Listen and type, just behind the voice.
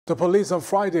The police on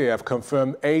Friday have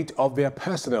confirmed 8 of their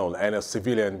personnel and a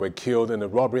civilian were killed in a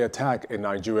robbery attack in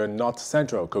Nigeria's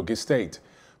north-central Kogi State.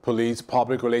 Police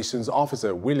Public Relations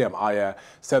Officer William Ayer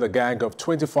said a gang of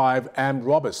 25 armed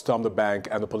robbers stormed the bank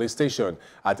and the police station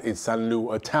at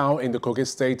Isanlu, a town in the Kogi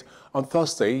State, on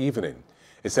Thursday evening.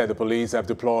 He said the police have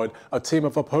deployed a team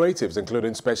of operatives,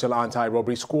 including Special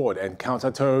Anti-Robbery Squad and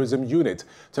Counter-Terrorism Unit,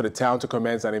 to the town to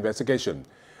commence an investigation.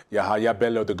 Yahaya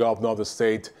Bello, the governor of the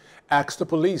state, asked the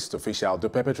police to fish out the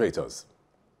perpetrators.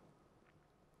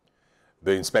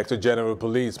 The Inspector General of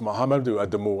Police, Muhammadu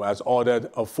Adamu, has ordered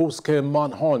a full-scale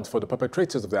manhunt for the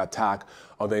perpetrators of the attack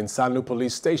on the Insanlu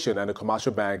police station and a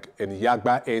commercial bank in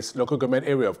Yagba East local government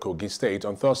area of Kogi State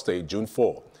on Thursday, June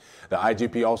 4. The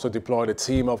IGP also deployed a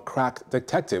team of crack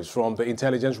detectives from the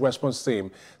Intelligence Response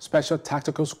Team, Special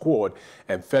Tactical Squad,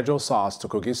 and Federal SARS to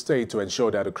Kogi State to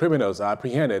ensure that the criminals are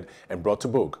apprehended and brought to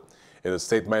book. In a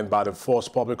statement by the Force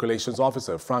Public Relations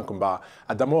Officer, Frank Kumba,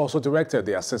 Adamu also directed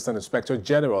the Assistant Inspector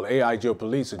General, AIG of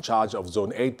Police in charge of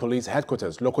Zone 8 Police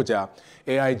Headquarters, Lokoja,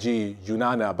 AIG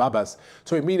Yunana Babas,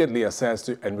 to immediately assess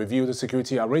and review the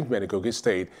security arrangement in Kogi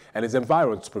State and its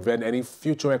environs to prevent any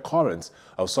future occurrence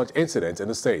of such incidents in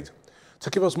the state. To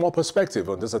give us more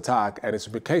perspective on this attack and its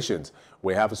implications,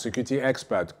 we have a security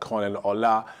expert, Colonel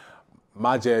Ola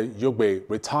Majeoyegbe,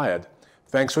 retired.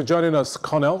 Thanks for joining us,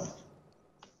 Colonel.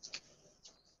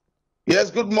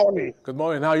 Yes, good morning. Good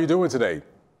morning. How are you doing today?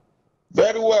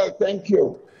 Very well, thank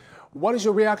you. What is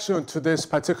your reaction to this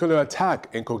particular attack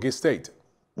in Kogi State?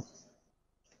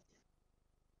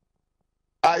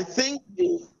 I think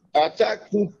the attack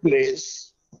took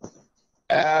place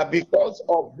because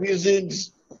of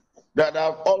reasons that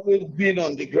have always been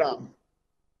on the ground.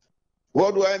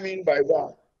 What do I mean by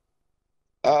that?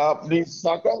 The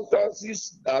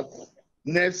circumstances that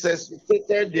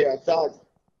necessitated the attack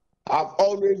have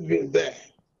always been there.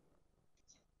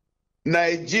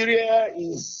 Nigeria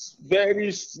is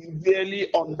very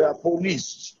severely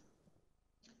under-policed.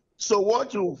 So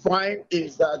what you find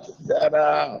is that there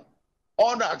are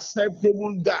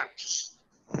unacceptable gaps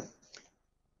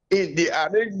in the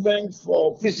arrangement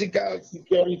for physical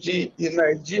security in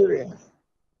Nigeria.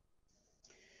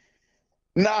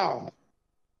 Now,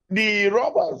 the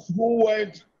robbers who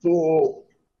went to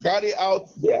carry out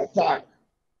the attack,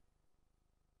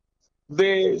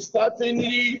 they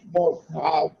certainly must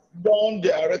have done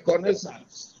their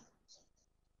reconnaissance.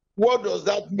 What does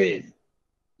that mean?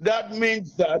 That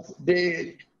means that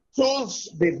they chose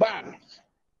the bank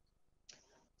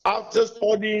after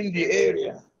studying the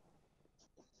area.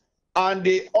 And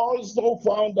they also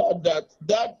found out that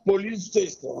that police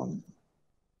station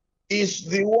is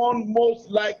the one most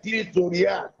likely to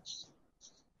react.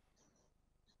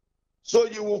 So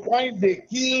you will find they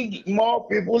killed more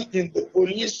people in the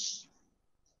police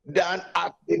than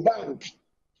at the bank.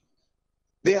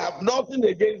 They have nothing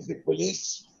against the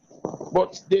police,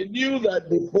 but they knew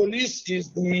that the police is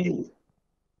the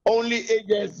only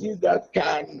agency that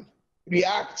can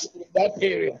react in that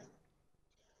area.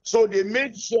 So they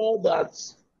made sure that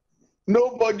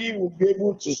nobody would be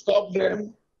able to stop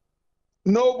them.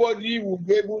 Nobody would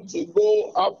be able to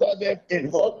go after them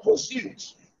in hot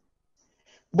pursuit.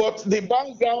 But the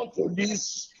background to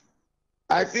this,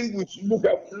 I think we should look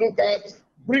at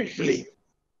briefly.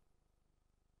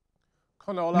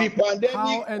 Colonel,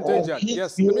 how endangered?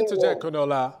 Yes, let me interject,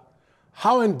 Colonel.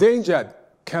 How endangered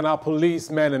can our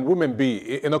policemen and women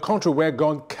be in a country where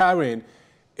gun carrying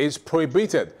is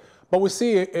prohibited? But we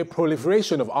see a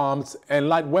proliferation of arms and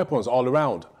light weapons all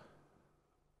around.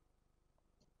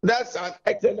 That's an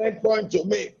excellent point to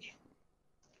make.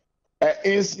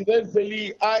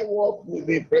 Incidentally, I work with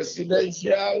the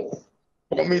Presidential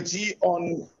Committee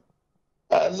on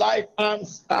Light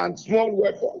Arms and Small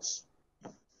Weapons.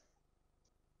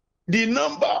 The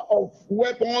number of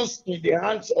weapons in the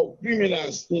hands of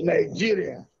criminals in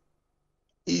Nigeria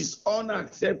is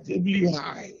unacceptably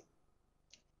high.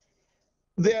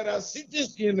 There are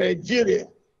cities in Nigeria,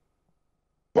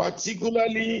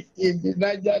 particularly in the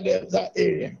Niger Delta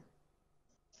area,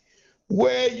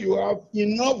 where you have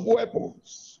enough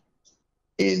weapons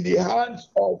in the hands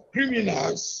of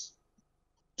criminals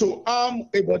to arm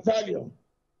a battalion,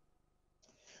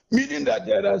 meaning that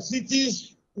there are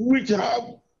cities which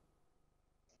have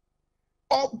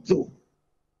up to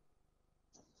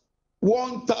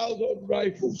 1,000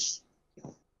 rifles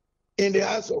in the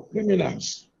hands of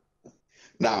criminals.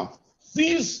 Now,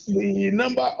 since the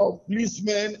number of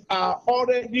policemen are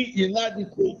already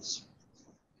inadequate,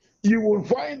 you will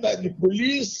find that the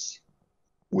police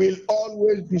will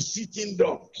always be sitting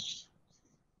ducks.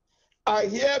 I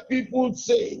hear people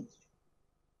say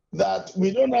that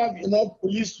we don't have enough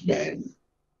policemen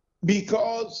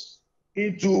because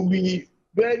it will be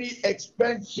very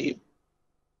expensive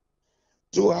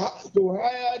to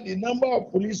hire the number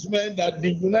of policemen that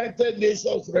the United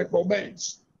Nations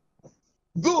recommends.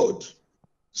 Good.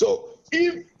 So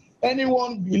if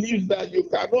anyone believes that you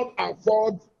cannot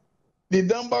afford the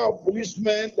number of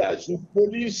policemen that should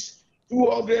police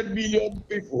 200 million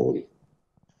people,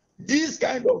 this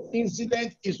kind of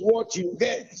incident is what you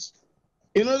get.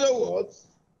 In other words,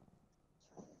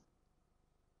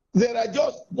 there are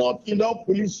just not enough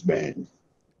policemen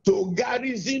to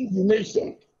garrison the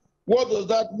nation. What does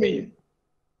that mean?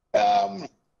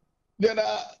 There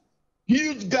are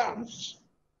huge gaps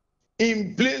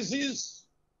in places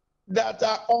that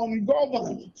are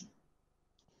ungoverned.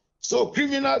 So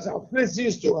criminals have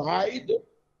places to hide.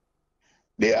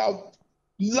 They have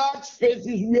large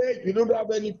spaces where you don't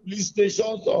have any police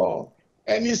stations or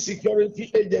any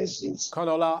security agencies.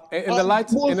 Konola, in the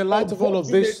light of all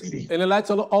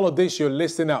of this you're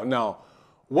listing out now,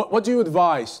 what do you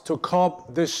advise to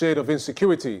curb this shade of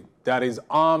insecurity that is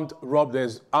armed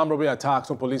robbery attacks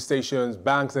on police stations,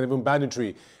 banks, and even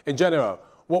banditry in general?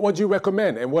 What would you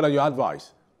recommend, and what are your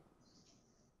advice?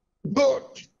 Good.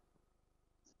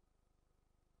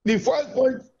 The first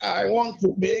point I want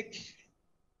to make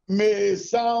may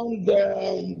sound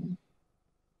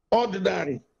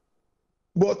ordinary,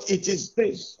 but it is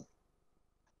this.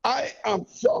 I am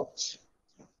shocked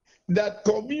that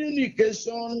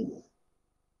communication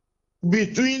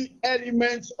between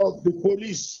elements of the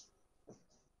police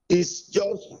is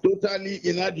just totally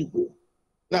inadequate.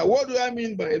 Now, what do I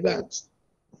mean by that?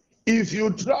 If you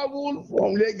travel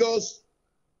from Lagos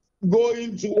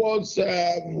going towards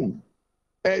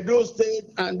Edo State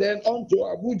and then on to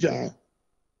Abuja,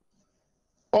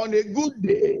 on a good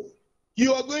day,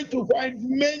 you are going to find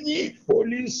many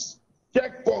police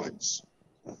checkpoints.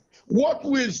 What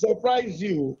will surprise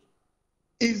you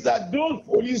is that those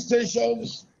police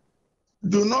stations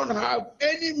do not have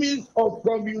any means of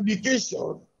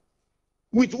communication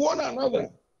with one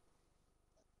another.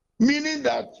 Meaning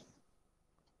that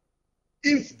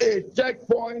if a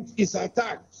checkpoint is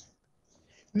attacked,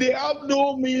 they have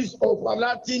no means of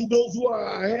alerting those who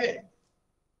are ahead.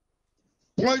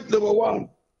 Point number one.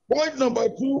 Point number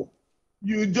two,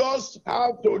 you just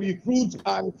have to recruit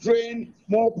and train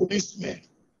more policemen.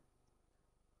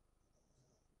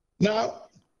 Now,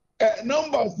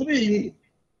 number three,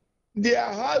 there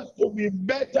has to be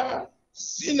better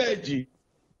synergy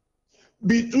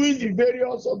between the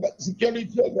various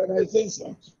security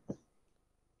organizations.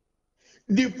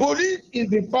 The police is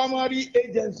the primary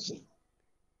agency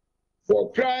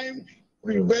for crime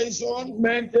prevention,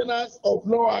 maintenance of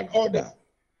law and order.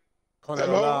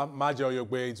 Colonel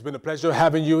Majeoyegbe, it's been a pleasure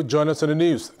having you join us on the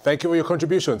news. Thank you for your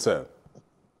contribution, sir.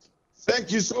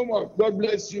 Thank you so much. God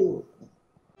bless you.